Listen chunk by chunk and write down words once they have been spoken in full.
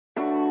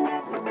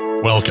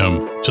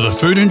Welcome to the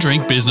Food and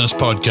Drink Business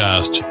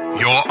Podcast,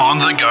 your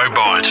on-the-go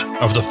bite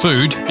of the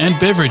food and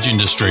beverage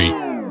industry.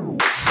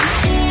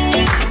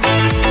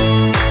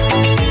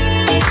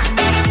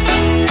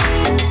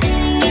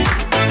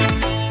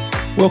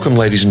 Welcome,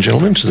 ladies and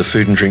gentlemen, to the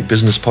Food and Drink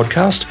Business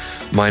Podcast.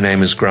 My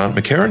name is Grant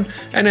McCarran,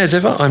 and as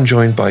ever, I'm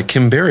joined by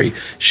Kim Berry.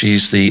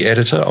 She's the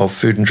editor of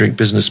Food and Drink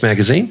Business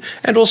magazine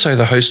and also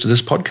the host of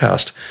this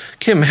podcast.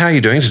 Kim, how are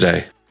you doing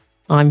today?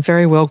 I'm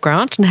very well,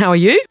 Grant, and how are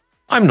you?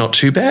 I'm not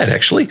too bad,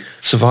 actually.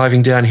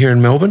 Surviving down here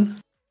in Melbourne.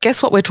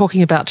 Guess what we're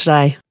talking about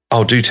today?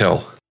 Oh, do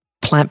tell.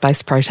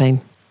 Plant-based protein.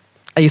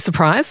 Are you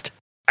surprised?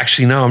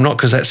 Actually, no, I'm not,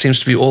 because that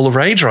seems to be all the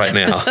rage right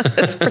now.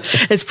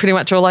 It's pretty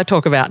much all I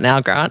talk about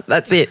now, Grant.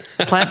 That's it.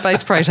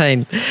 Plant-based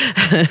protein.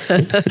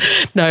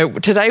 No,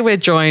 today we're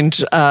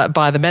joined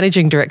by the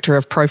Managing Director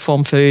of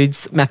Proform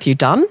Foods, Matthew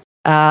Dunn.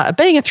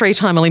 Being a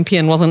three-time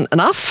Olympian wasn't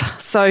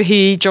enough, so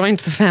he joined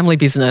the family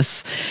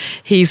business.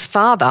 His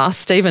father,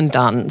 Stephen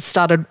Dunn,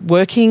 started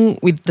working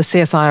with the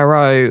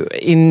CSIRO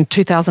in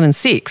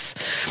 2006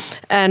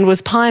 and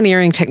was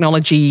pioneering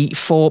technology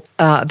for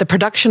the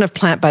production of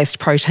plant-based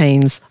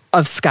proteins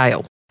of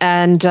scale.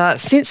 And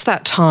since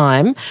that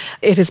time,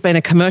 it has been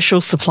a commercial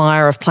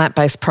supplier of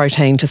plant-based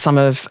protein to some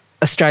of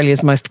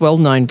Australia's most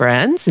well-known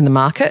brands in the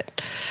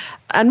market.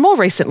 And more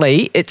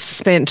recently, it's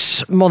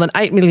spent more than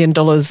 $8 million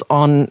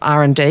on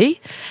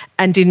R&D,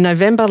 and in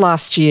November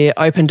last year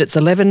opened its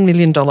 $11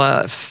 million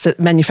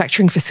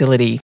manufacturing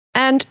facility.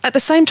 And at the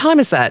same time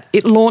as that,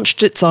 it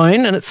launched its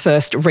own and its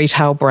first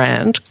retail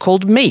brand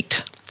called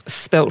Meat,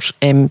 spelt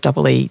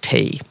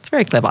M-E-E-T. It's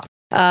very clever.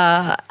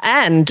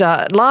 And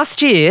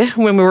last year,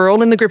 when we were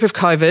all in the grip of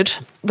COVID,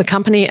 the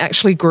company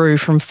actually grew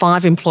from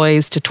 5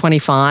 employees to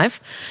 25,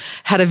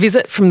 had a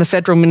visit from the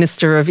Federal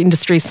Minister of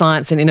Industry,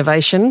 Science and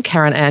Innovation,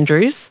 Karen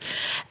Andrews,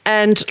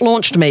 and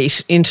launched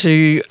Meat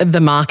into the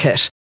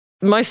market.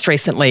 Most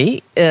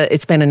recently,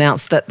 it's been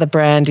announced that the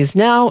brand is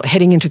now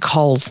heading into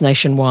Coles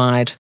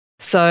nationwide.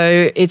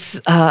 So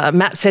it's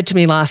Matt said to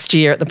me last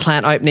year at the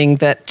plant opening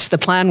that the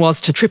plan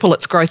was to triple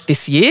its growth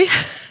this year.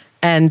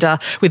 And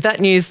with that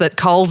news that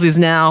Coles is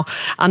now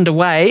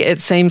underway,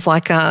 it seems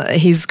like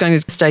he's going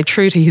to stay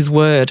true to his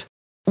word.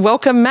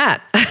 Welcome,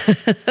 Matt.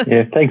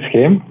 Yeah, thanks,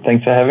 Kim.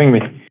 Thanks for having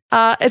me.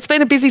 It's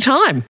been a busy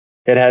time.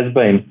 It has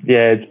been.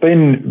 Yeah, it's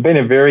been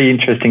a very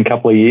interesting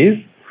couple of years,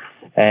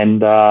 and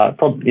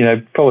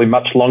probably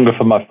much longer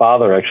for my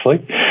father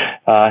actually,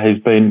 who's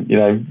been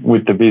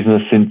with the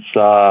business since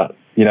he's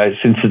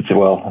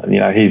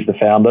the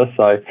founder,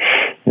 so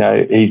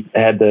he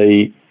had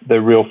the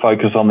real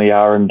focus on the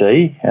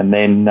R&D, and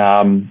then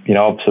I've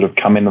sort of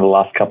come into the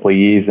last couple of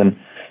years and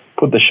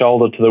put the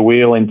shoulder to the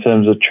wheel in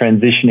terms of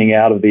transitioning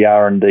out of the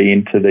R&D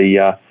into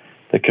the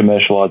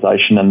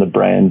commercialisation and the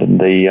brand and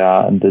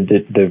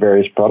the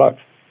various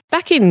products.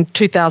 Back in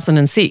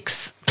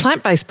 2006,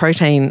 plant-based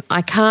protein,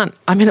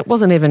 it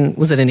wasn't even,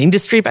 was it an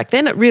industry back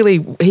then?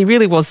 He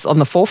really was on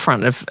the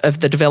forefront of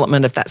the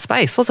development of that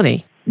space, wasn't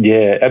he?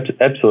 Yeah,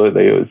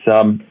 absolutely. It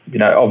was,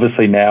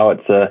 obviously now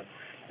it's a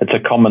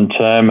common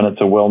term and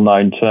it's a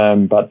well-known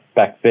term, but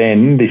back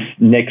then, this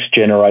next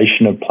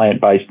generation of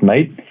plant-based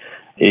meat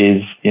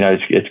is,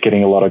 it's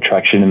getting a lot of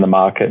traction in the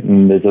market,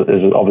 and there's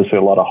obviously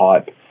a lot of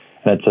hype,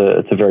 and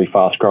it's a very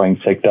fast-growing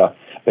sector.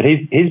 But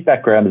his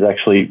background is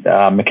actually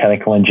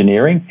mechanical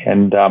engineering,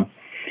 and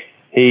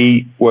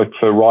he worked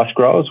for rice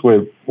growers.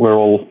 We're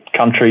all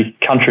country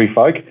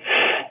folk,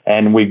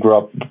 and we grew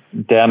up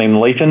down in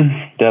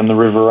Leeton, down the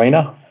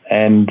Riverina,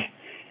 and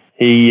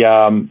he's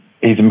a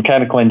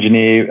mechanical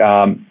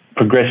engineer,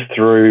 progressed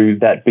through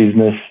that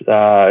business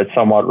at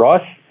Sunwhite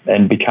Rice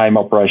and became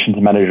operations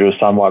manager of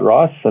Sunwhite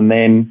Rice, and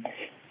then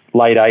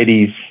late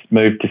 80s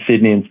moved to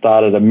Sydney and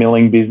started a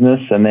milling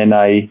business and then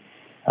a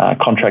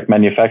contract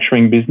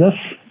manufacturing business,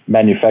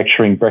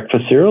 manufacturing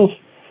breakfast cereals,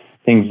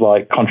 things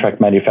like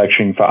contract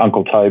manufacturing for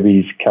Uncle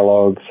Toby's,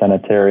 Kellogg's,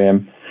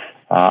 Sanitarium,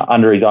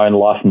 under his own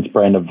licensed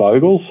brand of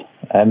Vogels.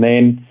 And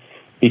then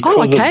because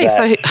of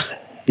that...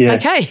 Yeah.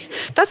 Okay,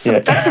 that's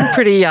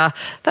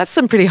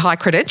some pretty high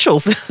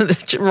credentials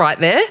right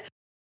there.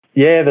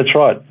 Yeah, that's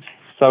right.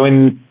 So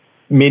in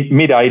mid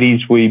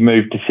 80s, we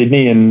moved to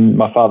Sydney, and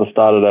my father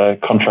started a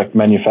contract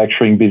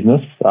manufacturing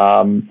business,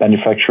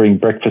 manufacturing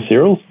breakfast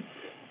cereals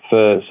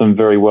for some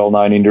very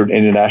well-known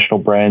international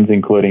brands,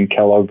 including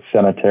Kellogg's,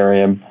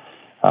 Sanitarium,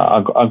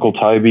 Uncle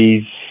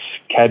Toby's,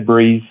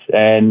 Cadbury's,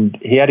 and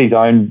he had his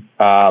own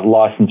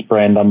licensed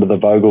brand under the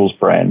Vogels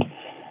brand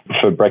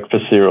for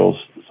breakfast cereals.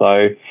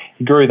 So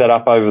he grew that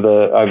up over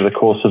the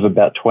course of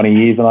about 20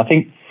 years. And I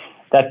think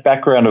that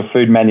background of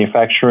food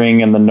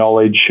manufacturing and the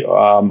knowledge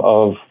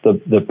of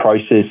the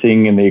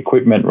processing and the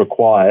equipment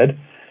required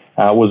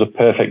was a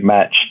perfect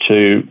match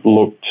to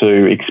look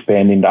to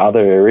expand into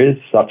other areas,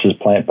 such as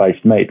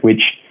plant-based meat,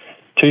 which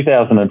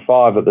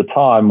 2005 at the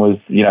time was,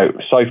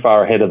 so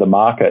far ahead of the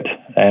market.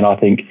 And I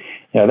think,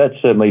 that's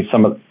certainly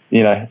some of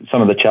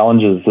the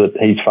challenges that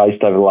he's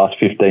faced over the last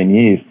 15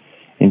 years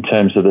in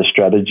terms of the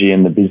strategy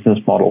and the business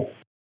model.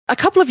 A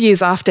couple of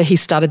years after he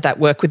started that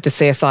work with the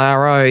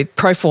CSIRO,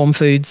 Proform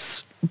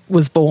Foods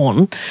was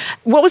born.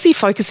 What was he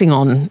focusing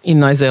on in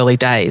those early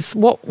days?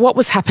 What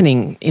was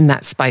happening in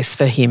that space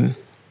for him?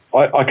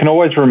 I can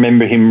always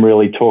remember him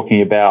really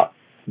talking about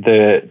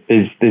there's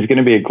going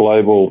to be a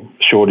global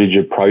shortage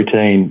of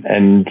protein,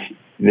 and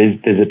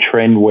there's a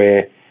trend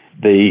where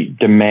the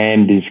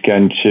demand is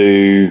going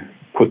to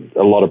put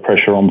a lot of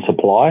pressure on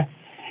supply.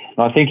 And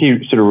I think he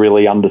sort of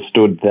really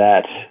understood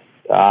that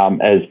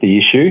as the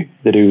issue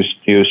that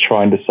he was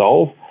trying to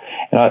solve.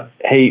 And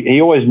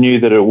he always knew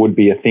that it would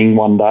be a thing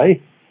one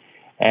day,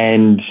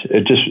 and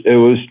it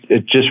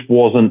just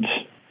wasn't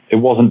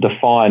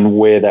defined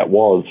where that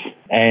was.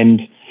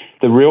 And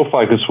the real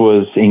focus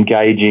was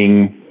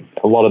engaging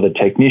a lot of the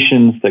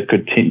technicians that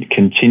could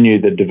continue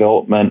the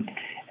development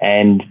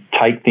and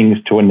take things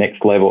to the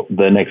next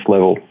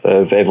level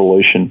of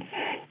evolution.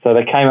 So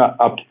they came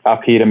up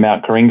here to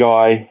Mount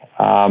Ku-ring-gai,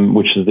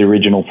 which is the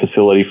original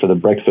facility for the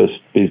breakfast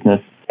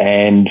business,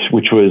 and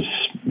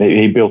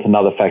he built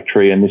another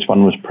factory, and this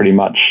one was pretty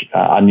much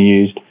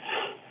unused.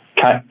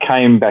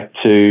 Came back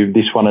to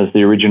this one as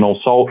the original,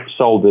 sold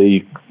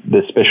the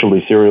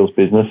specialty cereals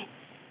business,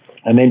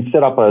 and then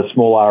set up a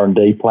small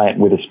R&D plant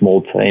with a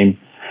small team,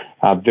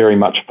 very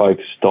much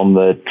focused on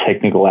the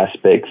technical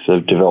aspects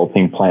of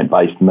developing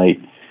plant-based meat,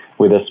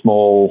 with a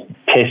small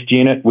test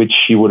unit, which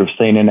you would have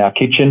seen in our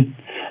kitchen,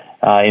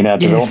 in our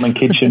development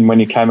kitchen when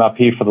you came up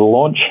here for the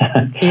launch.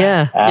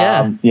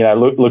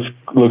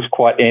 Looks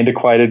quite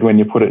antiquated when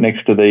you put it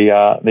next to the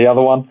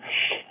other one,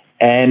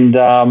 and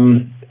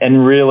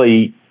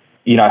really,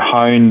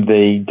 honed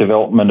the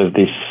development of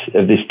this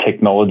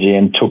technology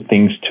and took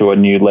things to a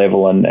new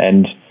level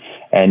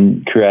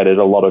and created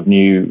a lot of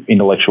new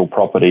intellectual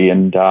property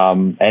and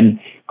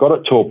got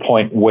it to a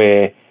point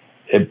where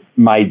it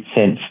made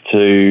sense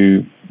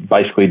to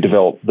basically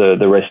develop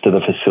the rest of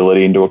the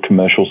facility into a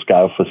commercial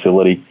scale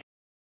facility.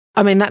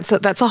 I mean, that's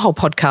a whole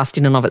podcast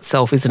in and of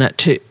itself, isn't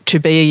it? To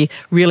be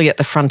really at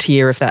the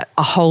frontier of that,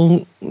 a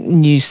whole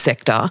new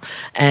sector,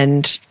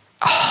 and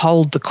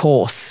hold the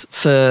course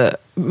for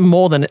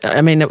more than,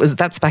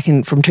 that's back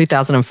from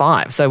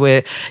 2005. So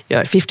we're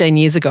 15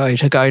 years ago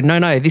to go,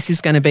 no, this is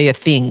going to be a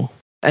thing.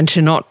 And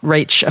to not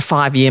reach a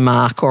 5-year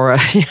mark or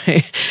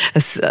a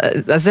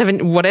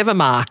 7, whatever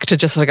mark, to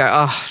just sort of go,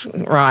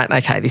 oh, right,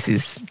 okay, this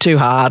is too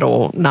hard,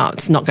 or no,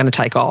 it's not going to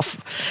take off.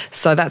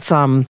 So that's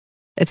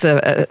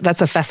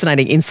that's a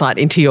fascinating insight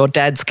into your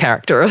dad's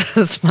character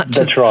as much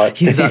that's as right.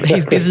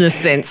 his business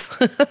sense.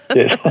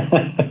 Yeah.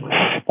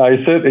 No,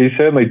 he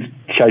certainly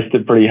chased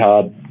it pretty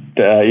hard,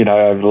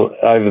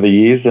 over the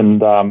years,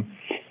 and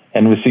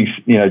was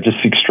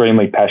just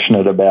extremely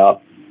passionate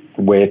about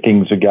where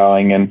things are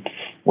going and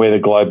where the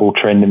global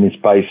trend in this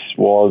space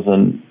was,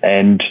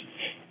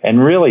 and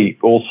really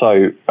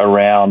also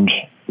around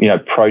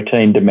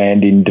protein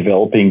demand in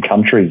developing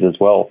countries as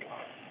well.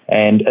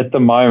 And at the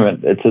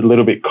moment, it's a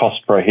little bit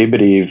cost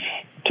prohibitive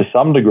to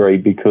some degree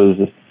because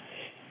of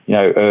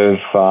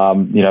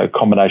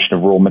combination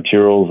of raw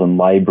materials and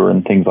labour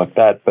and things like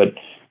that. But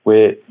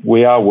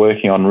we are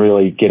working on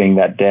really getting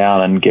that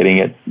down and getting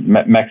it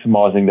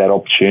maximising that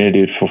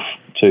opportunity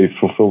to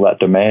fulfil that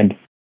demand.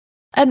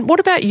 And what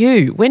about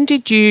you? When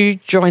did you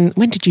join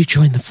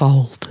the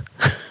fold?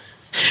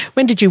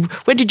 When did you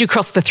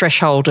cross the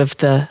threshold of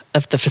the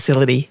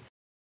facility?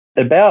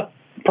 About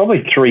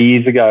probably 3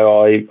 years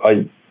ago.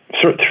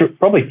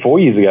 Probably 4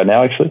 years ago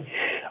now, actually.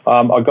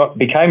 I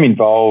became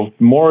involved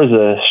more as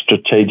a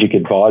strategic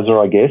advisor,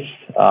 I guess.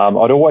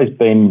 I'd always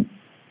been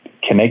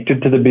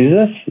connected to the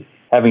business.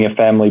 Having a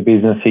family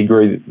business, he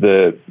grew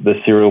the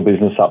cereal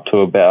business up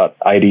to about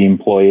 80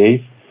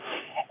 employees.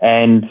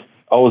 And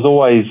I was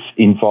always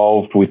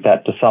involved with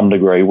that to some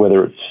degree,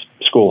 whether it's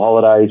school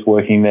holidays,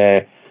 working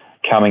there,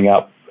 coming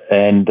up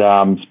and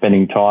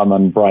spending time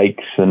on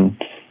breaks and,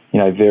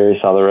 various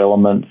other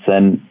elements.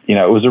 And,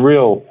 it was a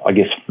real, I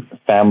guess,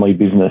 family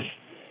business.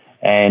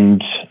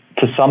 And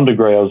to some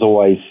degree, I was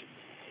always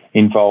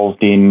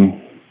involved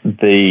in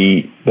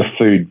the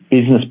food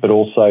business, but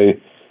also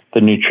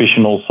the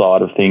nutritional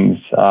side of things.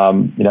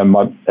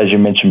 As you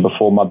mentioned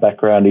before, my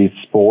background is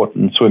sport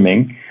and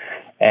swimming,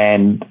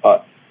 and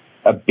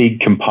a big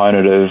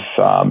component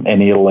of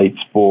any elite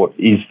sport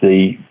is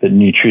the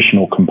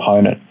nutritional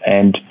component.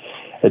 And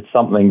it's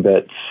something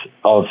that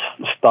I've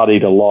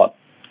studied a lot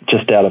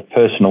just out of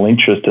personal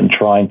interest and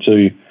trying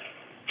to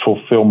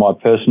fulfill my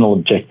personal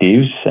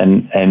objectives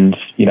and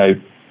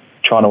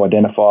trying to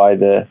identify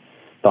the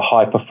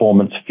high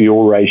performance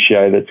fuel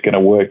ratio that's going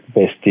to work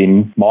best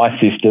in my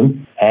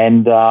system.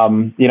 And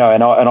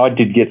I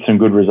did get some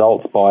good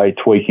results by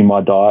tweaking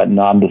my diet, and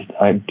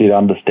I did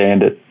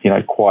understand it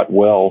quite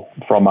well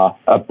from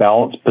a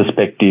balance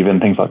perspective and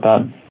things like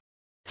that.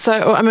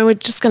 So, we're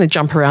just going to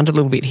jump around a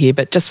little bit here,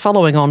 but just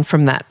following on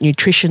from that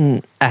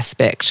nutrition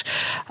aspect,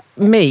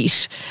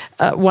 meat,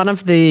 one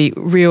of the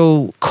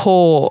real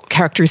core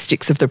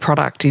characteristics of the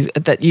product is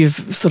that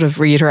you've sort of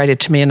reiterated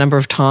to me a number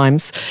of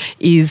times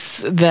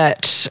is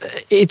that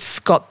it's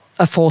got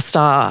a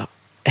 4-star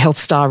health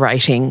star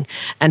rating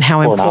and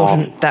how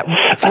important that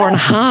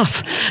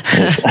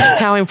 4.5,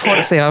 how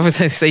important, see,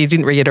 obviously, so you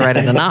didn't reiterate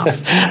it enough.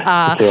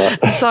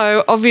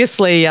 So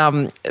obviously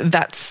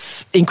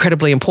that's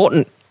incredibly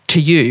important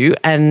to you.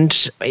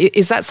 And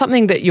is that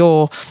something that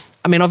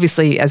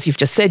obviously, as you've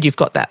just said, you've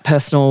got that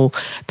personal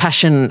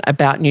passion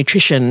about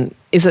nutrition.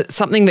 Is it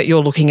something that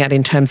you're looking at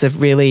in terms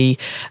of really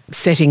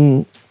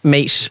setting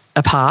meat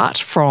apart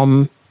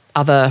from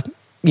other,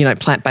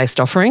 plant-based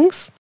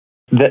offerings?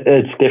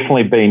 It's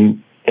definitely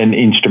been an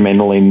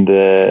instrumental in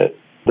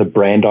the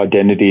brand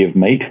identity of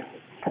meat.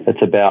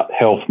 It's about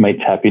health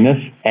meets happiness.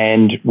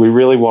 And we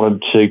really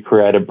wanted to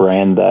create a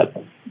brand that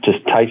just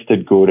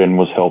tasted good and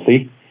was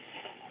healthy.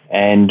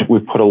 And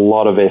we've put a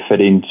lot of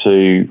effort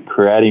into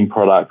creating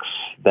products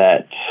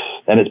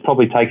and it's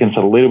probably taken us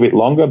a little bit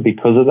longer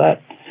because of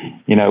that.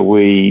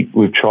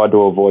 We've tried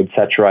to avoid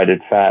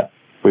saturated fat.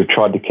 We've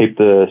tried to keep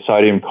the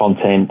sodium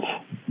content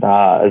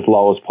as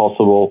low as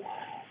possible,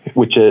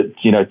 which are,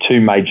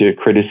 two major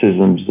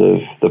criticisms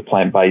of the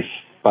plant-based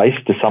base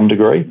to some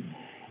degree.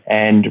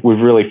 And we've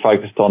really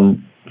focused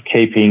on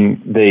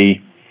keeping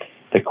the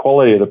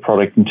quality of the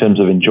product in terms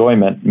of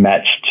enjoyment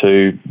matched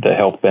to the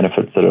health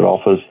benefits that it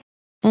offers.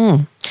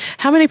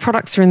 How many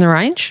products are in the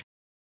range?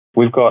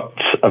 We've got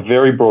a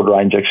very broad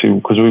range, actually,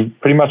 because we've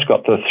pretty much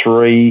got the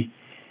three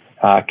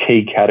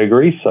key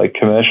categories. So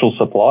commercial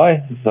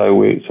supply. So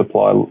we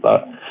supply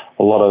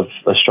a lot of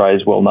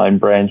Australia's well-known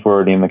brands. We're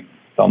already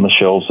on the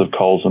shelves of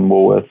Coles and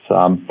Woolworths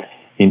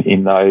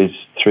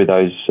through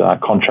those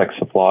contract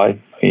supply,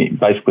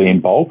 basically in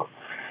bulk.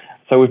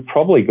 So we've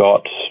probably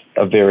got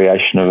a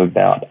variation of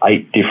about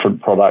 8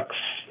 different products,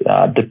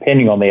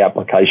 depending on the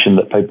application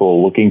that people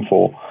are looking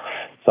for.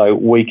 So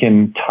we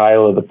can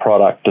tailor the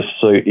product to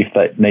suit if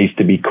that needs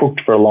to be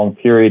cooked for a long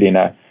period in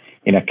a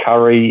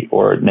curry,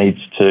 or it needs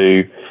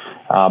to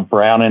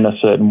brown in a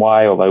certain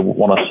way, or they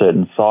want a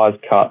certain size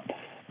cut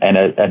and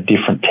a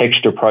different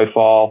texture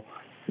profile,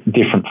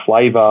 different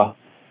flavour,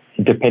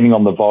 depending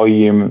on the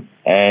volume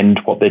and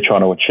what they're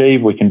trying to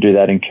achieve. We can do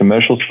that in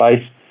commercial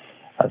space.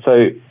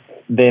 So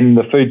then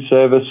the food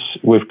service,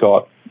 we've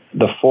got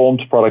the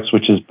formed products,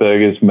 which is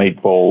burgers,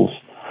 meatballs,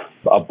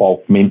 a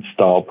bulk mince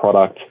style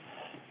product.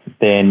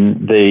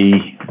 Then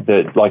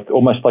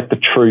almost like the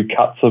true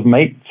cuts of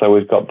meat. So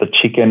we've got the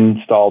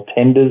chicken style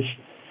tenders,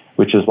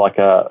 which is like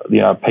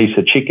a piece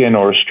of chicken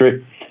or a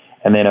strip,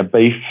 and then a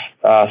beef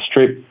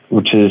strip,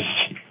 which is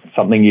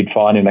something you'd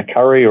find in a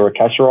curry or a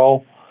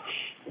casserole.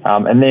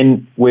 And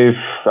then we've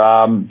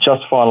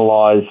just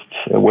finalised.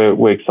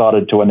 We're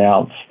excited to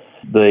announce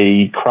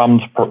the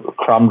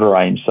crumbed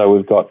range. So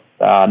we've got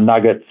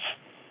nuggets,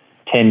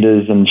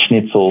 tenders and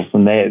schnitzels,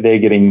 and they're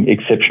getting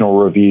exceptional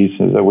reviews.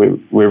 So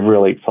we're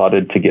really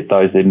excited to get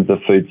those into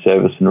the food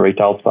service and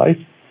retail space.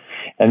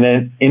 And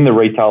then in the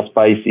retail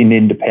space, in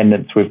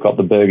independents, we've got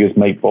the burgers,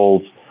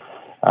 meatballs,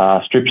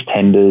 strips,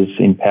 tenders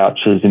in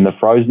pouches in the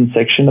frozen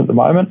section at the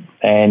moment,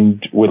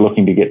 and we're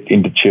looking to get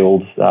into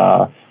chilled,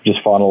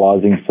 just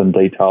finalising some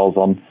details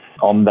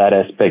on that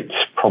aspect,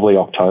 probably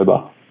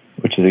October,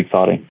 which is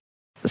exciting.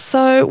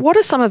 So what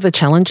are some of the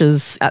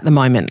challenges at the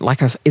moment?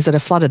 Like, is it a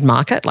flooded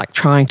market, like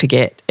trying to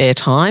get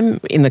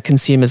airtime in the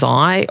consumer's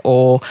eye,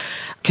 or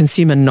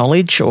consumer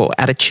knowledge or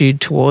attitude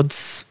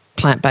towards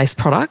plant-based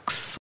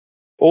products?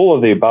 All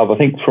of the above. I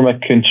think from a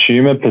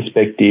consumer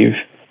perspective,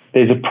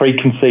 there's a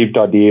preconceived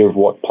idea of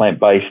what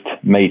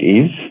plant-based meat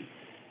is.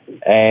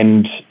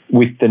 And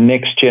with the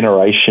next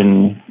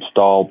generation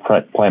style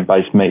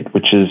plant-based meat,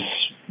 which is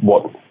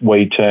what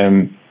we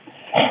term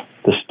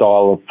the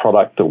style of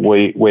product that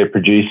we're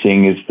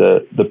producing, is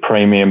the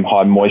premium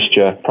high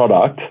moisture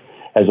product,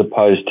 as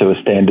opposed to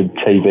a standard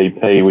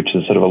TVP, which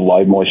is sort of a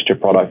low moisture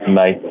product, and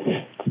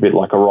it's a bit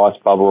like a rice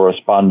bubble or a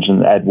sponge,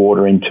 and add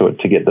water into it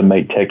to get the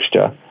meat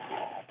texture.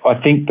 I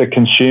think the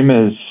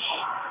consumers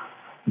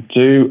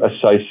do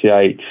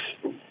associate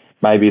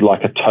maybe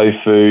like a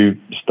tofu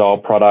style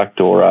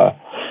product or a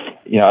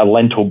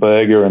lentil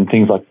burger and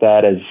things like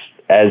that as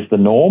the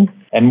norm.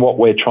 And what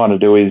we're trying to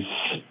do is,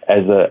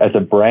 as a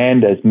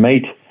brand, as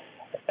meat,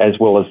 as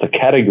well as the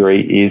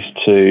category, is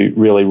to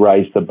really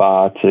raise the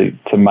bar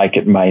to make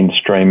it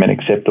mainstream and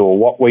acceptable.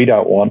 What we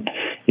don't want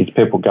is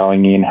people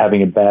going in,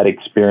 having a bad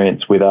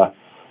experience with a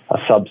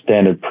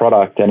substandard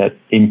product, and it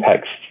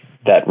impacts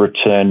that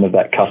return of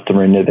that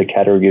customer into the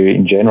category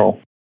in general.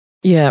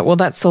 Yeah, well,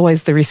 that's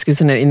always the risk,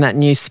 isn't it, in that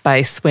new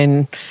space,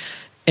 when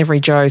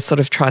every Joe sort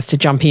of tries to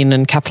jump in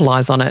and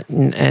capitalise on it,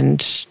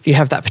 and you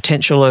have that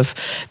potential of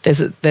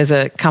there's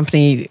a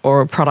company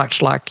or a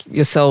product like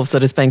yourselves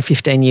that has been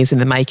 15 years in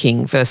the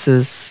making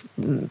versus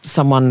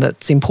someone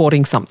that's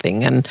importing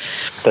something, and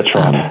that's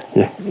right.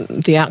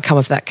 The outcome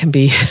of that can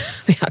be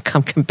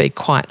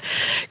quite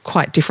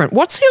different.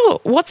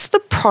 What's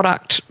the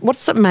product?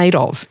 What's it made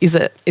of? Is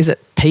it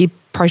pea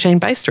protein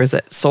based, or is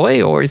it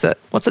soy, or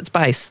what's its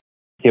base?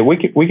 Yeah, we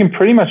can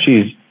pretty much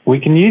use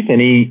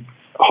any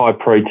high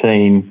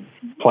protein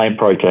plant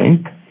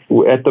protein.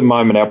 At the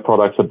moment, our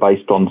products are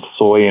based on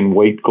soy and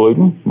wheat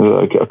gluten,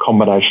 a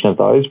combination of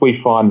those.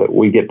 We find that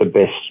we get the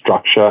best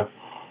structure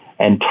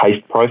and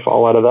taste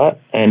profile out of that.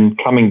 And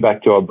coming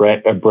back to a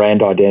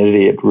brand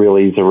identity, it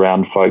really is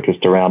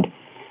focused around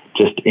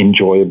just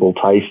enjoyable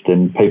taste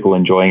and people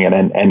enjoying it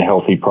and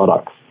healthy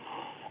products.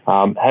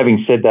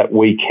 Having said that,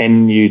 we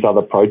can use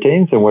other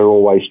proteins, and we're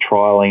always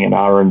trialling and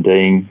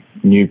R&Ding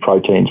new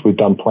proteins. We've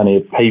done plenty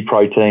of pea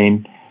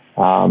protein.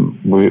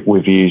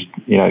 We've used,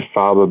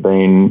 faba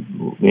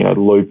bean,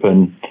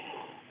 lupin,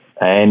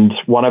 and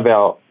one of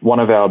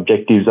our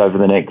objectives over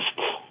the next,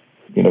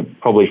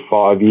 probably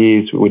 5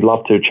 years, we'd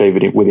love to achieve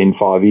it within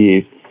 5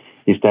 years,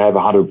 is to have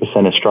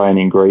 100% Australian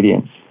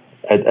ingredients.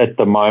 At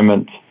the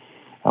moment,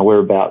 we're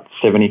about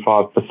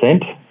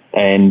 75%,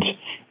 and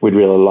we'd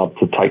really love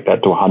to take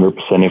that to 100%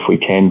 if we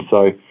can.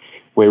 So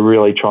we're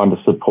really trying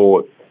to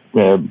support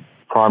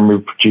primary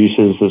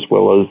producers as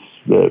well as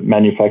the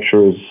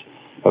manufacturers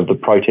of the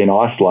protein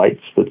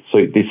isolates that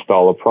suit this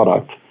style of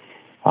product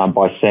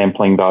by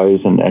sampling those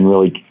and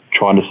really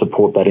trying to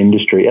support that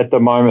industry. At the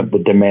moment, the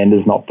demand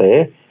is not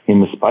there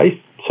in the space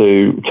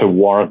to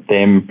warrant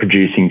them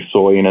producing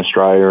soy in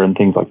Australia and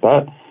things like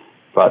that.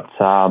 But,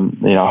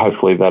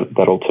 hopefully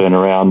that'll turn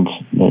around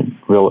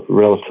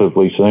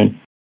relatively soon.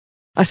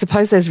 I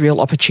suppose there's real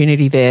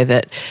opportunity there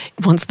that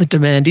once the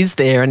demand is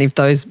there, and if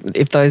those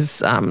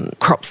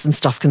crops and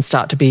stuff can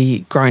start to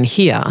be grown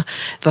here,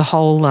 the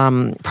whole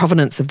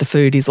provenance of the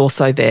food is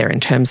also there in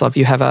terms of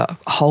you have a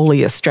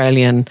wholly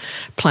Australian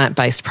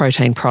plant-based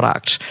protein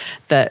product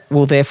that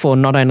will therefore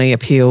not only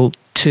appeal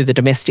to the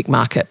domestic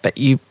market, but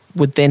you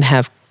would then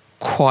have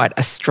quite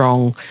a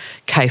strong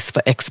case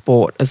for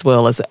export as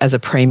well as a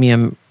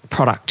premium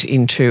product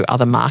into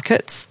other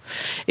markets.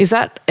 Is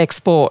that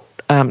export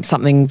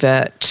something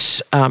that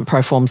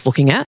Proform's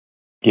looking at?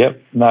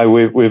 Yep. No,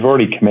 we've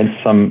already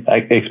commenced some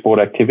export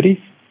activities.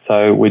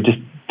 So we're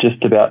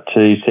just about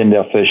to send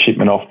our first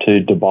shipment off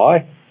to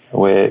Dubai.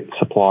 We're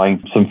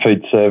supplying some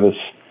food service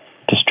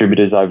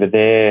distributors over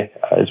there,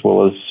 as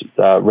well as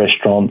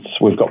restaurants.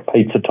 We've got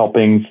pizza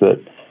toppings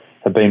that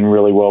have been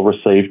really well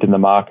received in the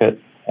market,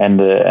 and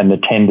the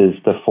tenders,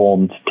 the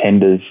formed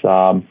tenders,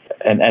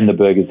 and the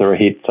burgers are a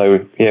hit.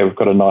 So yeah, we've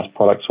got a nice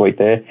product suite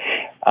there.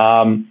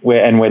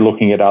 We're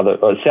looking at other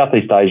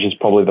Southeast Asia is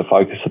probably the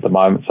focus at the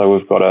moment. So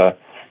we've got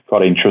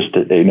interest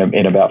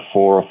in about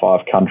 4 or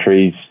 5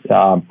 countries.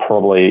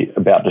 Probably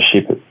about to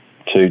ship it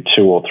to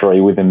 2 or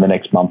 3 within the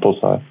next month or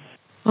so.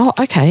 Oh,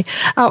 okay.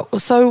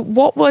 So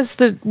what was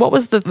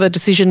the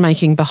decision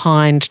making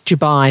behind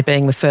Dubai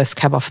being the first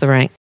cab off the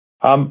rank?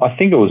 I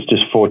think it was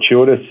just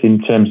fortuitous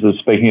in terms of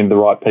speaking to the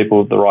right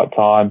people at the right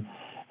time.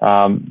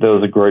 There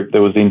was a group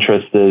that was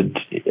interested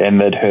and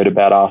they'd heard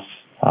about us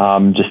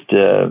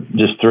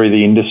just through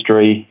the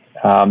industry.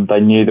 They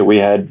knew that we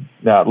had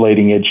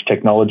leading edge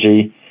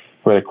technology.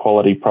 We had a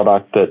quality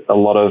product that a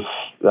lot of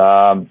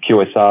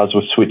QSRs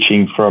were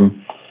switching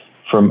from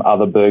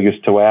other burgers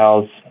to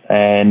ours,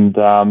 and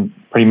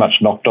pretty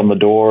much knocked on the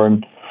door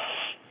and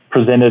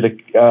presented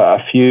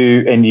a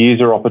few end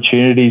user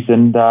opportunities,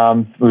 and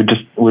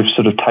we've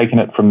sort of taken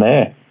it from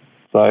there.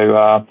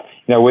 So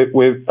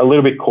we're a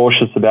little bit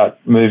cautious about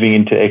moving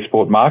into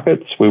export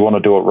markets. We want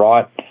to do it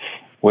right.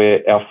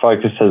 Where our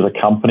focus as a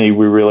company,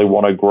 we really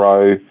want to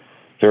grow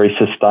very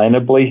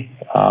sustainably.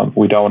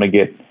 We don't want to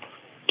get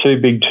too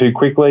big too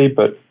quickly,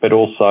 but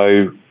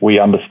also we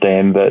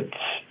understand that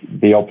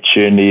the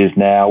opportunity is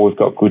now. We've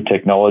got good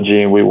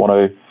technology, and we want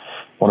to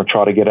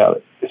try to get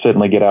our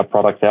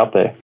products out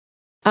there.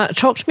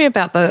 Talk to me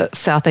about the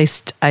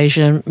Southeast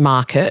Asian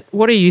market.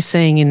 What are you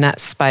seeing in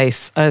that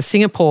space?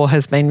 Singapore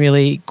has been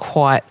really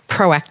quite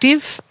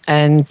proactive,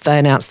 and they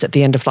announced at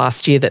the end of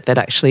last year that they'd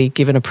actually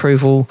given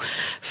approval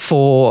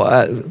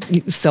for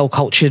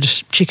cell-cultured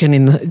chicken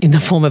in the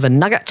form of a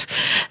nugget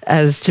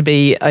as to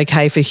be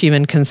okay for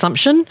human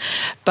consumption.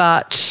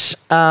 But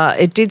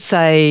it did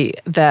say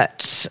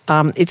that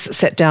it's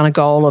set down a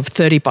goal of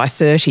 30 by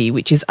 30,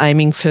 which is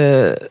aiming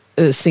for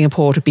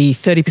Singapore to be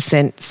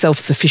 30%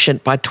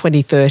 self-sufficient by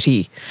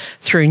 2030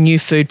 through new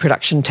food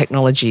production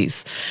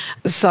technologies.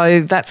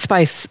 So that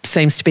space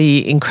seems to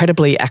be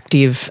incredibly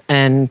active.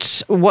 And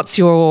what's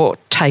your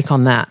take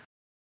on that?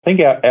 I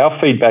think our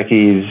feedback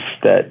is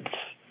that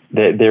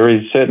there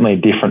is certainly a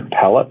different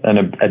palate and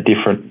a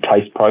different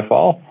taste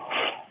profile.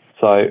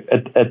 So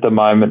at the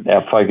moment,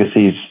 our focus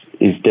is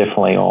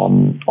definitely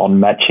on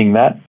matching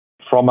that.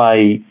 From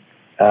a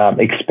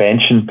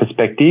expansion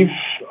perspective,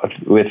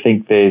 we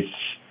think there's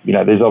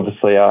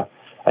obviously a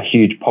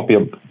huge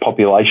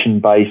population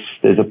base.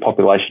 There's a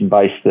population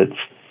base that's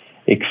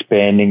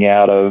expanding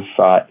out of,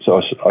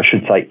 so I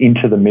should say,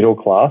 into the middle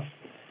class,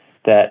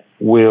 that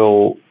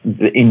will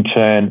in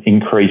turn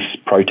increase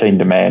protein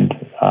demand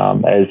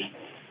as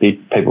the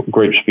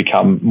groups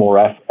become more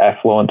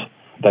affluent.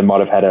 They might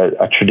have had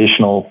a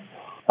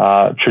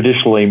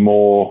traditionally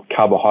more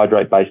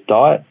carbohydrate-based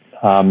diet.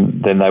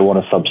 Then they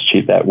want to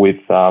substitute that with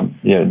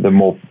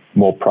the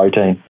more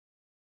protein.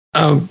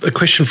 A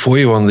question for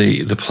you on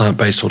the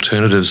plant-based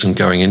alternatives and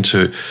going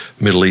into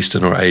Middle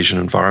Eastern or Asian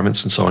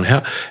environments and so on.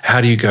 How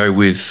do you go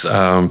with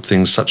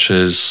things such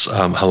as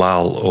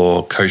halal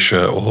or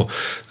kosher or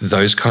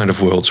those kind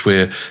of worlds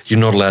where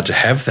you're not allowed to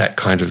have that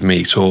kind of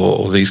meat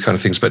or these kind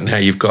of things, but now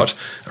you've got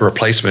a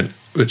replacement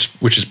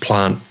which is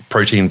plant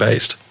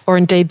protein-based? Or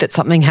indeed that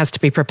something has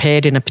to be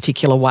prepared in a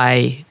particular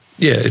way.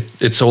 Yeah,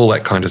 it's all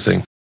that kind of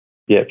thing.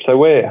 Yeah, so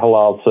we're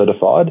halal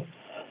certified.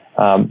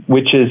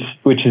 Which is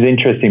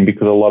interesting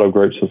because a lot of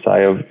groups will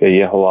say, "Oh,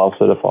 you're halal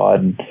certified,"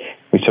 and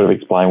we sort of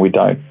explain we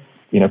don't,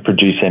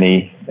 produce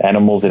any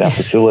animals in our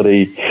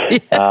facility.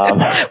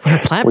 We're a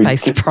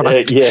plant-based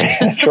product. Yeah,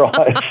 that's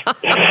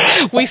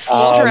right. We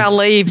slaughter our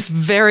leaves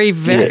very,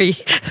 very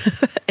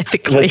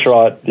ethically. That's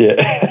right.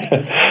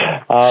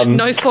 Yeah.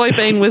 No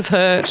soybean was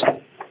hurt.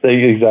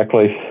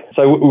 Exactly.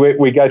 So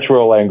we go through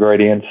all our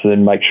ingredients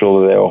and make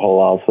sure that they're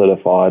all halal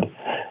certified.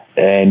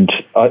 And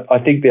I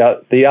think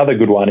the other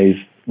good one is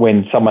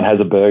when someone has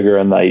a burger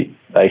and they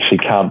actually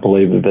can't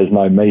believe that there's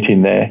no meat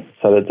in there.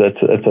 So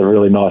that's a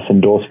really nice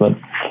endorsement.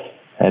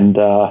 And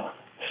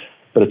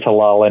but it's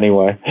halal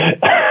anyway.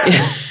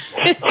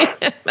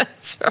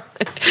 That's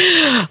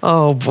right.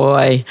 Oh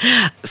boy.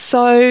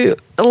 So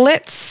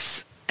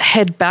let's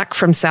head back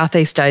from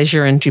Southeast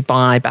Asia and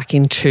Dubai back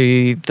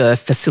into the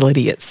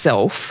facility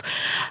itself.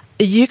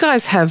 You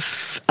guys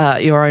have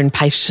your own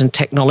patent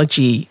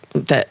technology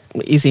that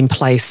is in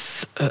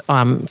place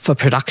for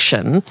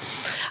production.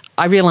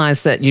 I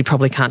realise that you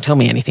probably can't tell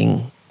me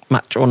anything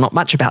much or not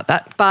much about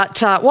that,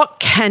 but what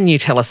can you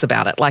tell us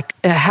about it? Like,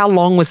 how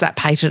long was that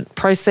patent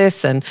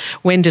process and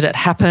when did it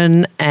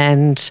happen?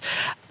 And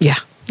yeah,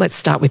 let's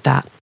start with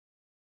that.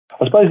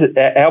 I suppose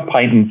our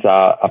patents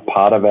are a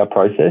part of our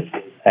process,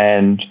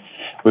 and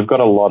we've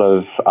got a lot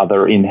of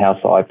other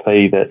in-house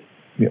IP that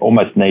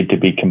almost need to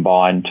be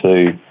combined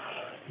to,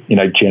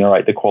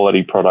 generate the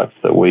quality products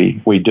that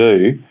we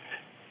do.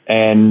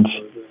 And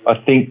I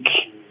think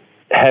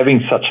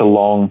having such a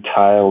long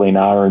tail in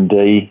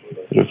R&D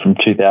sort of from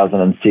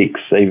 2006,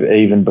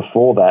 even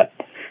before that,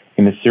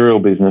 in the cereal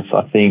business,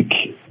 I think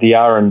the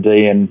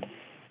R&D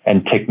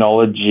and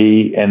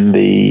technology and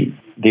the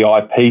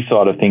IP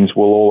side of things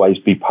will always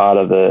be part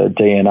of the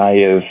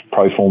DNA of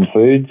Proform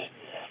Foods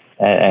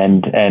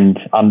and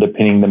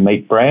underpinning the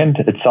meat brand.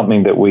 It's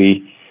something that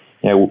we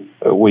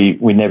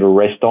never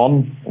rest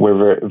on.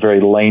 We're a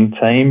very lean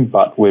team,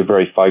 but we're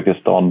very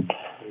focused on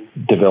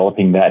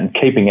developing that and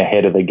keeping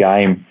ahead of the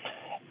game.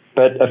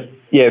 But a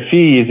few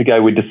years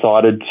ago, we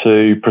decided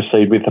to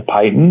proceed with the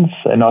patents,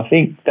 and I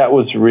think that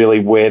was really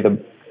where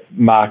the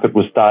market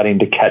was starting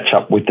to catch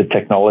up with the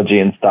technology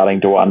and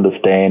starting to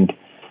understand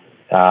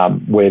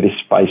where this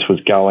space was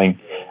going.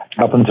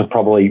 Up until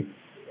probably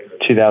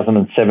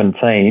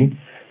 2017,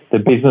 the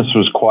business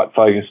was quite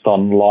focused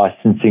on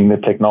licensing the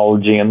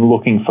technology and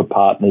looking for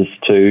partners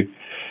to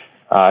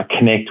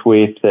connect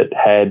with that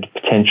had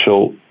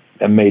potential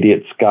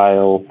immediate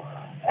scale,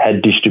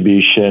 had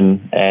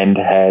distribution, and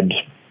had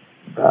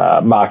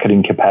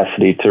marketing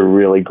capacity to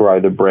really grow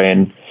the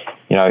brand,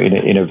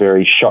 in a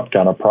very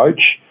shotgun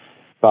approach.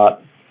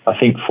 But I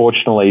think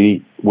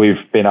fortunately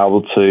we've been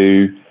able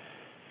to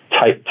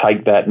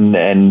take that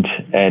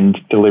and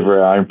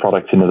deliver our own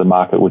products into the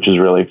market, which is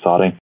really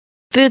exciting.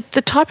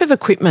 The type of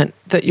equipment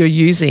that you're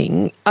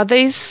using, are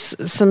these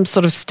some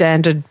sort of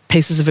standard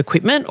pieces of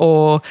equipment,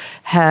 or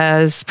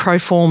has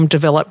Proform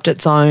developed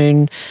its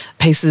own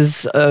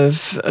pieces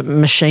of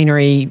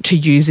machinery to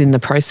use in the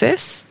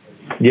process?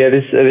 Yeah,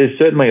 there's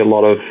certainly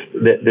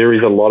there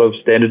is a lot of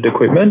standard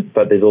equipment,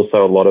 but there's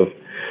also a lot of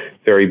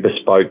very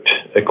bespoke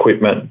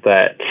equipment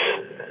that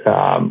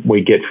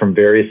we get from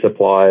various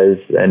suppliers,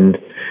 and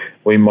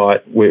we've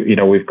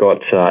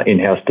got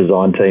in-house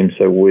design teams,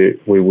 so we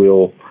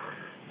will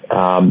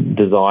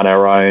design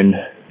our own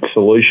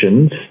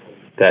solutions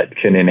that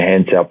can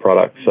enhance our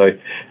product. So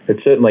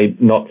it's certainly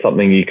not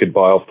something you could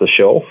buy off the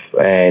shelf,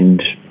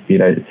 and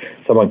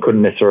someone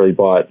couldn't necessarily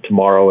buy it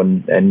tomorrow,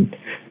 and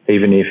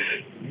even if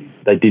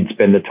they did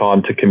spend the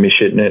time to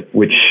commission it,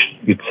 which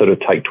you'd sort of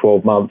take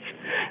 12 months,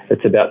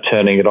 it's about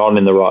turning it on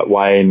in the right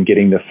way and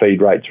getting the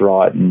feed rates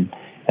right and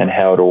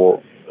how it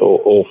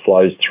all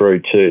flows through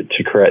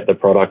to create the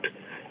product.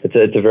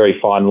 It's a very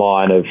fine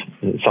line of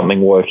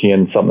something working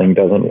and something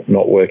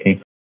not working.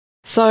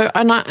 So,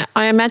 and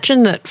I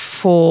imagine that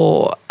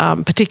for,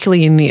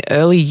 particularly in the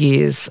early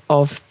years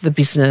of the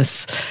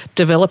business,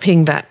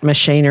 developing that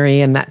machinery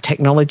and that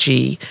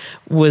technology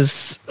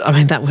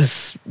that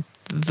was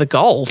the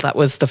goal, that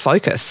was the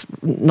focus,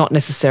 not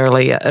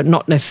necessarily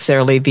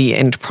the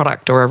end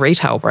product or a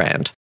retail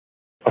brand.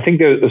 I think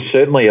there was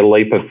certainly a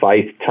leap of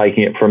faith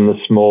taking it from the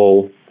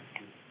small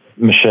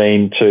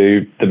machine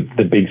to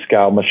the big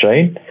scale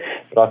machine,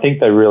 but I think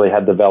they really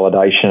had the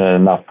validation and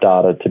enough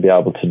data to be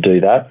able to do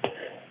that,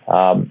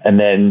 and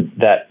then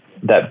that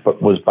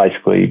was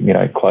basically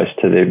close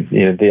to the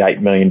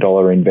 $8 million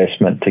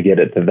investment to get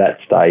it to that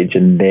stage,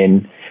 and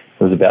then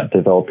it was about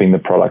developing the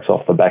products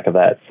off the back of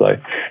that. So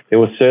there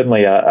was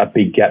certainly a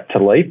big gap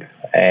to leap,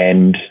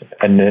 and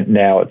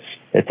now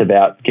it's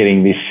about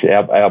getting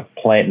our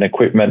plant and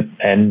equipment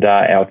and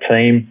our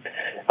team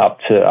up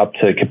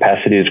to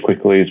capacity as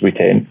quickly as we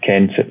can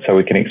so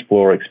we can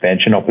explore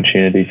expansion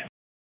opportunities.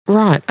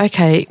 Right.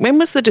 Okay. When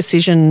was the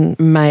decision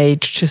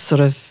made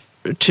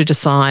to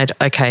decide,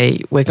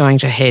 okay, we're going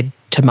to head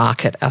to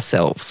market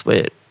ourselves?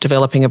 We're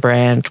developing a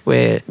brand.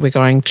 We're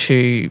going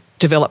to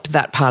develop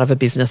that part of a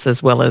business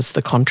as well as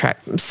the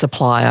contract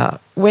supplier.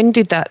 When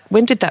did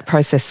that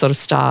process sort of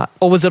start,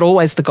 or was it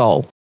always the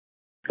goal?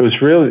 It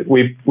was really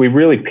we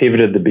really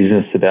pivoted the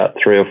business about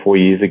 3 or 4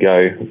 years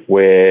ago,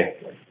 where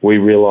we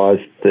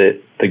realised that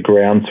the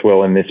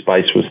groundswell in this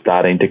space was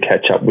starting to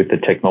catch up with the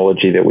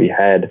technology that we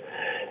had.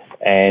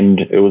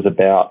 And it was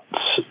about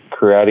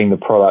creating the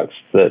products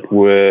that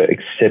were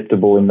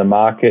acceptable in the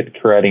market,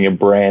 creating a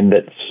brand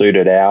that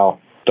suited our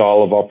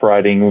style of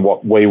operating,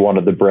 what we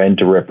wanted the brand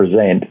to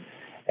represent,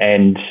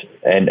 and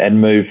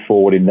move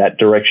forward in that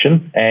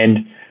direction.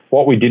 And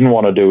what we didn't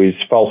want to do is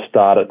false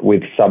start it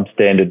with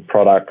substandard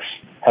products,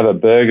 have a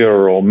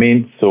burger or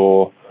mince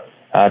or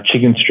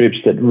chicken strips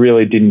that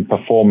really didn't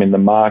perform in the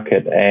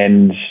market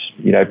and,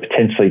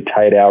 potentially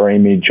taint our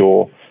image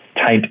or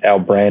taint our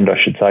brand,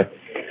 I should say.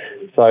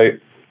 So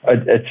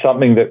it's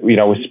something that, we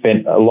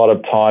spent a lot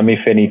of time,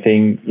 if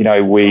anything,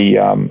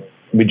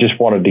 we just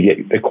wanted to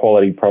get the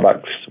quality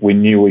products we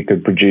knew we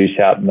could produce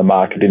out in the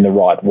market in the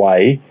right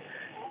way.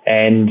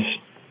 And,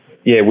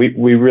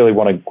 we really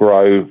want to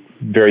grow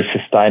very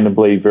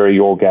sustainably, very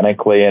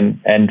organically,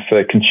 and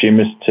for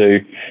consumers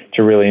to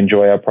really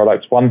enjoy our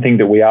products. One thing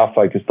that we are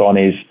focused on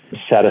is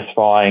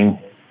satisfying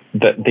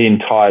the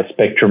entire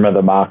spectrum of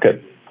the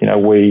market.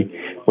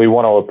 We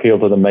want to appeal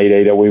to the meat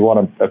eater, we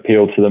want to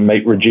appeal to the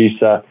meat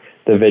reducer,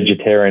 the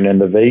vegetarian and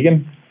the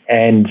vegan,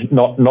 and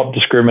not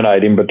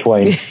discriminate in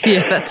between.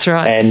 Yeah, that's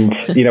right. And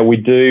we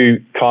do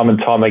time and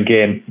time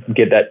again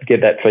get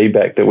that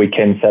feedback that we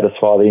can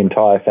satisfy the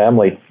entire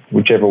family,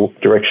 whichever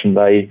direction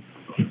they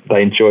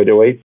enjoy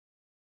to eat.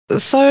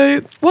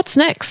 So what's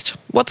next?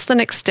 What's the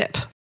next step?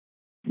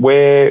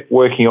 We're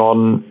working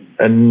on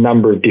a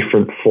number of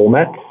different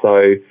formats.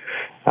 So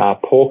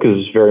pork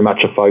is very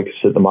much a focus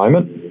at the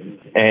moment.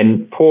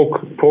 And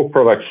pork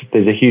products,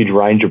 there's a huge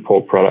range of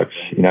pork products,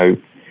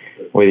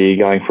 whether you're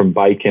going from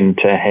bacon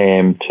to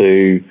ham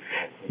to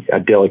a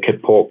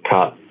delicate pork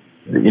cut.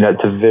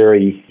 It's a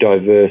very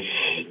diverse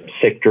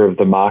sector of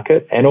the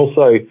market, and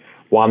also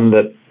one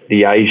that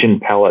the Asian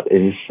palate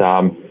is,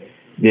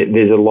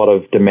 there's a lot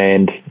of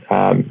demand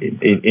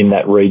in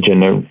that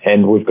region,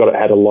 and we've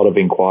had a lot of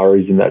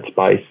inquiries in that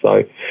space.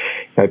 So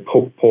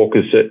pork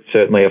is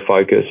certainly a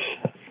focus.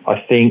 I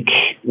think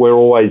we're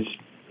always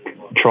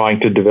trying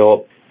to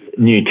develop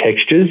new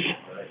textures,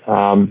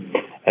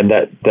 and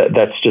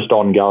that's just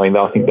ongoing.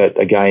 I think that,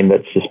 again,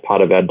 that's just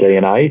part of our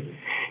DNA.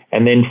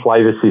 And then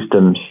flavour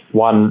systems.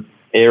 One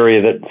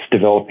area that's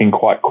developing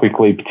quite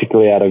quickly,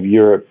 particularly out of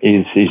Europe,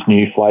 is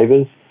new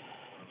flavours.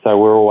 So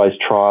we're always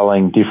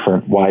trialling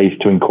different ways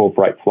to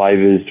incorporate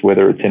flavours,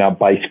 whether it's in our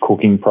base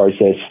cooking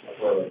process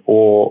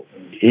or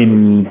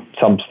in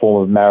some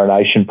form of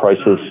marination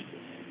process,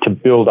 to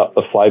build up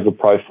the flavour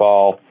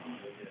profile,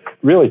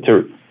 really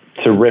to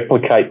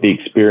replicate the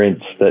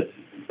experience that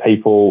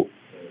people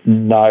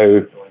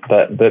know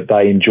that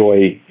they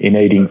enjoy in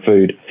eating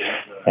food,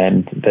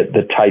 and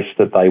the taste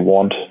that they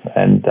want.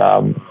 And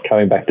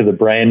coming back to the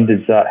brand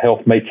is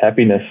health meets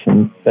happiness,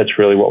 and that's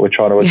really what we're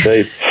trying to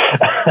achieve.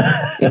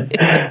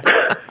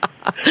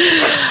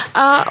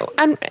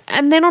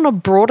 And then on a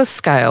broader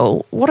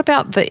scale, what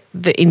about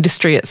the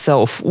industry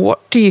itself?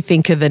 What do you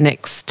think are the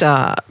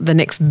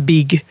next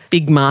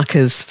big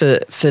markers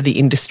for the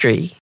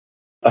industry?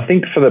 I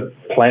think for the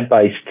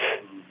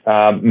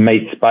plant-based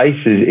meat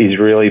space is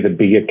really the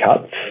bigger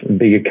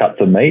cuts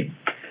of meat.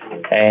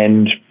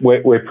 And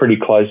we're pretty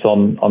close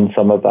on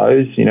some of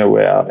those.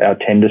 Where our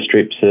tender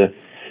strips are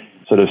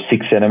sort of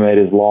 6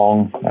 centimetres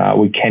long.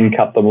 We can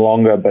cut them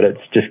longer, but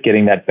it's just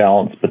getting that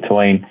balance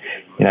between,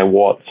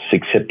 what's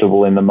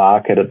acceptable in the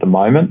market at the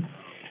moment.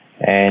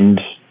 And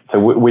so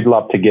we'd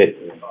love to get,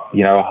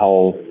 a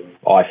whole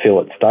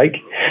fillet steak.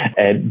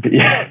 And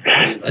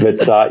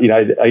but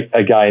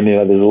again,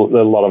 there's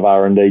a lot of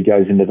R&D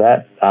goes into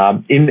that.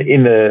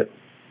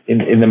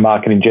 In the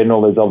market in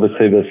general, there's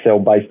obviously the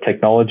cell-based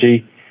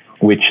technology,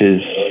 which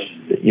is,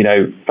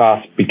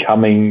 fast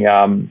becoming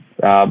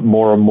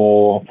more and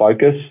more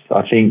focused.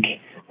 I think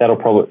that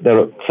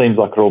seems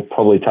like it'll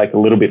probably take a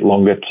little bit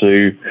longer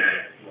to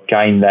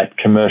gain that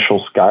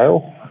commercial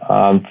scale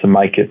to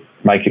make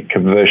it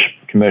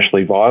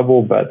commercially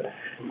viable. But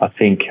I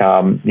think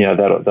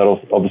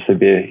that'll obviously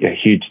be a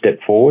huge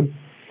step forward.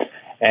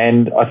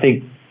 And I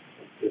think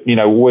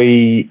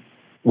we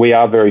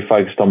are very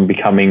focused on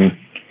becoming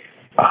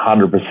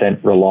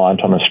 100%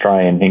 reliant on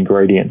Australian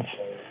ingredients.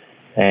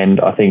 And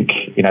I think,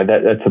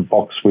 that's a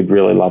box we'd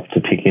really love to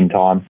tick in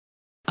time.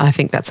 I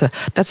think that's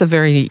a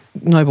very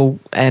noble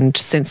and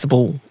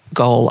sensible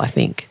goal, I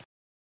think.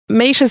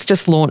 Meat has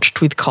just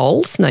launched with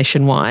Coles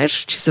nationwide,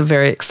 which is a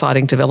very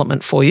exciting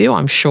development for you,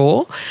 I'm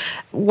sure.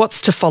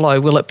 What's to follow?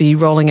 Will it be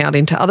rolling out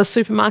into other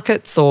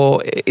supermarkets,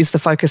 or is the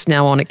focus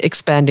now on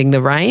expanding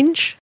the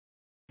range?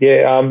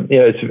 Yeah,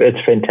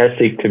 it's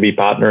fantastic to be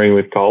partnering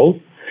with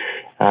Coles.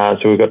 So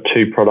we've got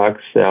two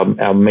products,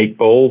 our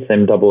meatballs,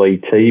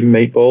 MEET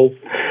meatballs,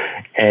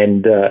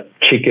 and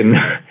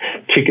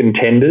chicken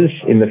tenders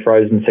in the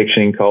frozen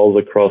section in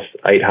Coles across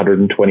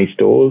 820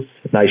 stores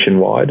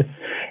nationwide.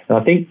 And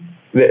I think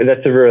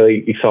that's a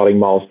really exciting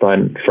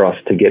milestone for us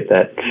to get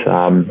that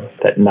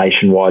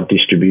nationwide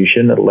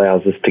distribution. It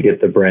allows us to get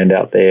the brand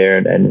out there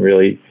and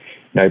really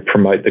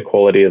promote the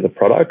quality of the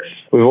products.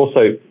 We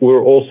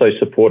were also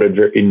supported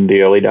in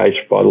the early days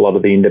by a lot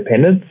of the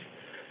independents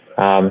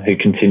who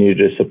continue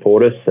to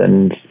support us,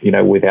 and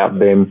without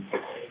them,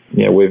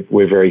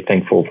 we're very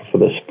thankful for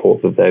the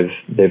support that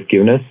they've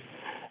given us.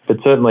 But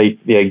certainly,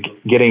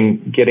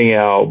 getting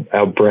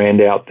our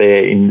brand out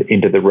there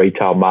into the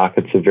retail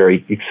market's a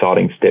very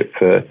exciting step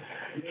for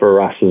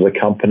us as a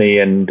company,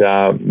 and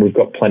we've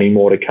got plenty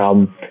more to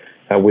come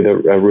with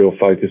a real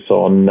focus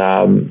on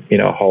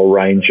a whole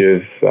range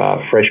of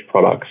fresh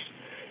products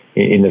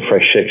in the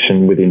fresh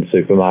section within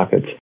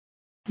supermarkets.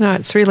 No,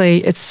 it's a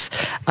really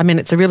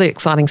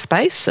exciting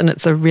space, and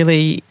it's a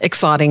really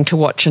exciting to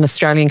watch an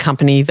Australian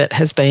company that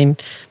has been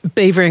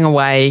beavering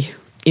away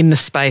in the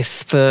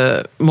space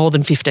for more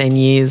than 15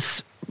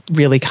 years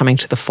really coming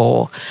to the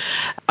fore.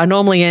 I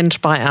normally end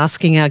by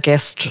asking our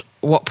guest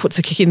what puts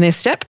a kick in their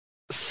step.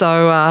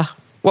 So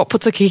what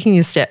puts a kick in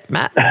your step,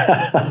 Matt?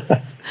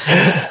 I'd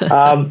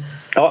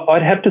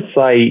have to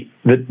say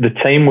that the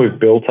team we've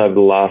built over the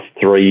last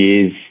 3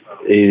 years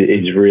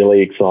is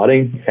really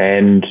exciting,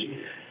 and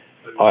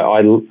I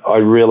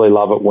really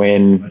love it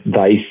when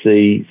they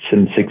see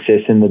some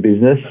success in the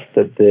business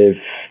that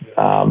they've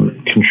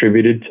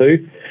contributed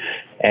to,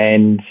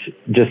 and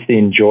just the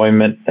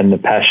enjoyment and the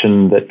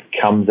passion that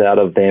comes out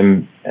of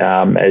them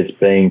as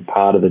being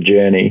part of the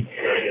journey,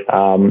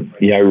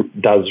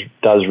 does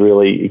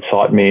really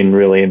excite me and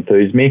really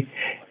enthuse me.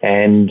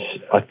 And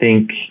I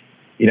think,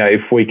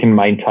 if we can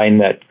maintain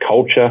that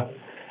culture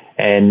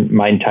and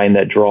maintain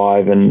that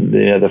drive and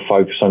the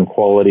focus on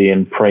quality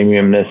and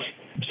premiumness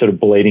sort of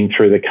bleeding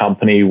through the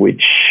company,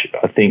 which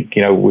I think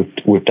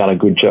we've done a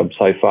good job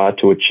so far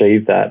to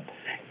achieve that,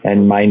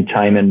 and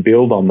maintain and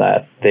build on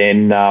that,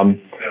 then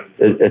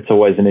it's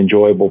always an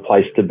enjoyable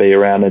place to be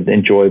around and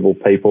enjoyable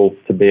people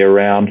to be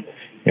around.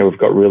 We've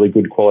got really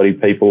good quality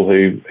people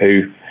who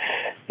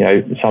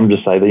some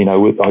just say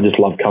that I just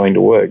love coming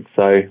to work.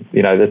 So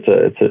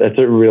that's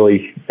a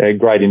really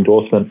great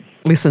endorsement.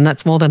 Listen,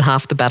 that's more than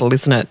half the battle,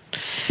 isn't it?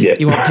 Yeah.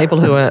 You want people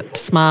who are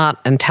smart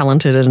and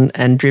talented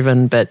and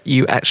driven, but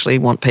you actually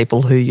want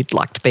people who you'd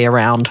like to be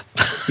around.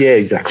 Yeah,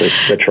 exactly.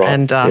 That's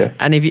right.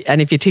 And if you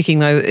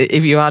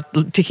are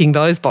ticking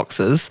those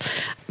boxes,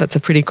 that's a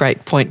pretty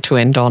great point to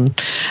end on.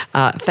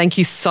 Thank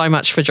you so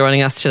much for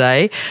joining us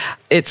today.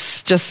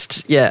 It's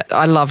just,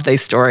 I love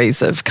these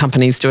stories of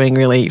companies doing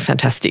really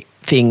fantastic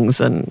things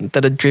and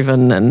that are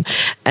driven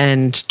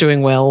and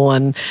doing well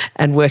and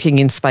working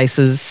in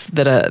spaces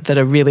that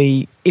are really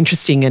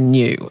interesting and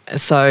new.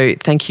 So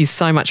thank you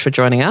so much for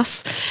joining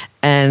us,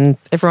 and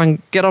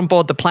everyone get on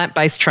board the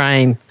plant-based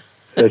train.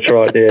 That's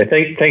right. Yeah.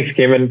 Thanks,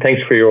 Kim, and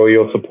thanks for all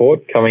your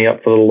support coming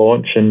up for the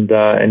launch and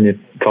your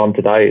time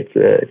today.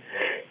 It's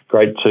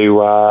great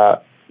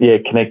to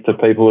connect to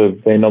people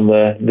who've been on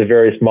the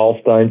various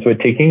milestones we're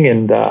ticking,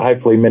 and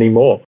hopefully many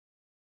more.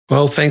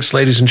 Well, thanks,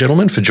 ladies and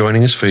gentlemen, for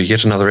joining us for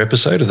yet another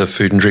episode of the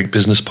Food and Drink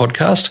Business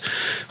Podcast.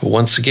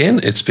 Once again,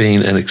 it's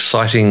been an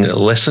exciting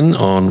lesson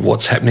on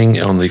what's happening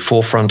on the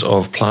forefront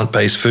of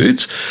plant-based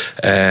foods,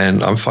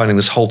 and I'm finding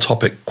this whole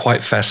topic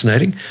quite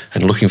fascinating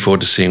and looking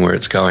forward to seeing where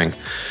it's going.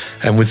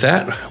 And with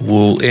that,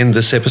 we'll end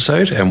this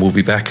episode, and we'll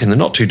be back in the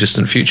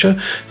not-too-distant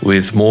future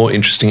with more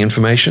interesting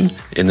information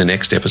in the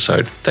next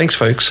episode. Thanks,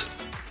 folks.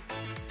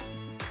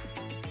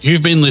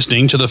 You've been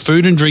listening to the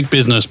Food and Drink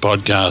Business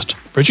Podcast,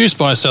 produced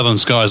by Southern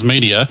Skies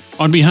Media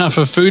on behalf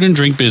of Food and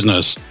Drink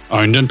Business,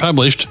 owned and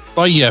published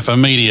by Yaffa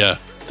Media.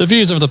 The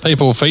views of the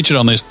people featured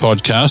on this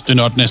podcast do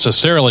not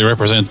necessarily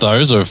represent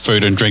those of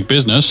Food and Drink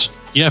Business,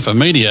 Yaffa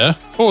Media,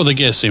 or the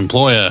guest's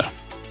employer.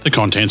 The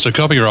contents are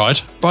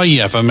copyright by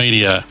Yaffa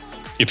Media.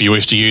 If you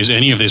wish to use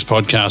any of this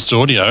podcast's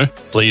audio,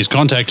 please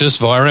contact us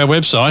via our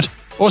website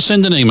or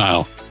send an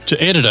email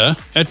to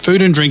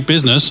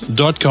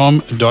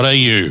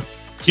editor@foodanddrinkbusiness.com.au.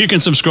 You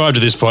can subscribe to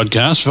this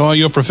podcast via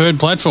your preferred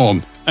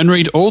platform and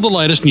read all the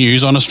latest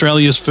news on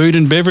Australia's food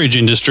and beverage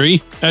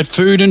industry at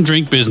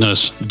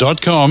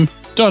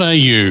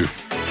foodanddrinkbusiness.com.au.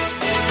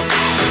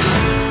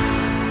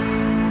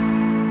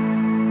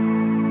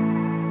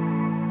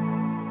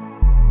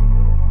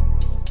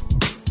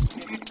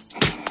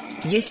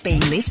 You've been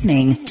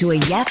listening to a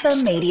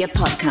Yaffa Media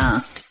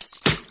podcast.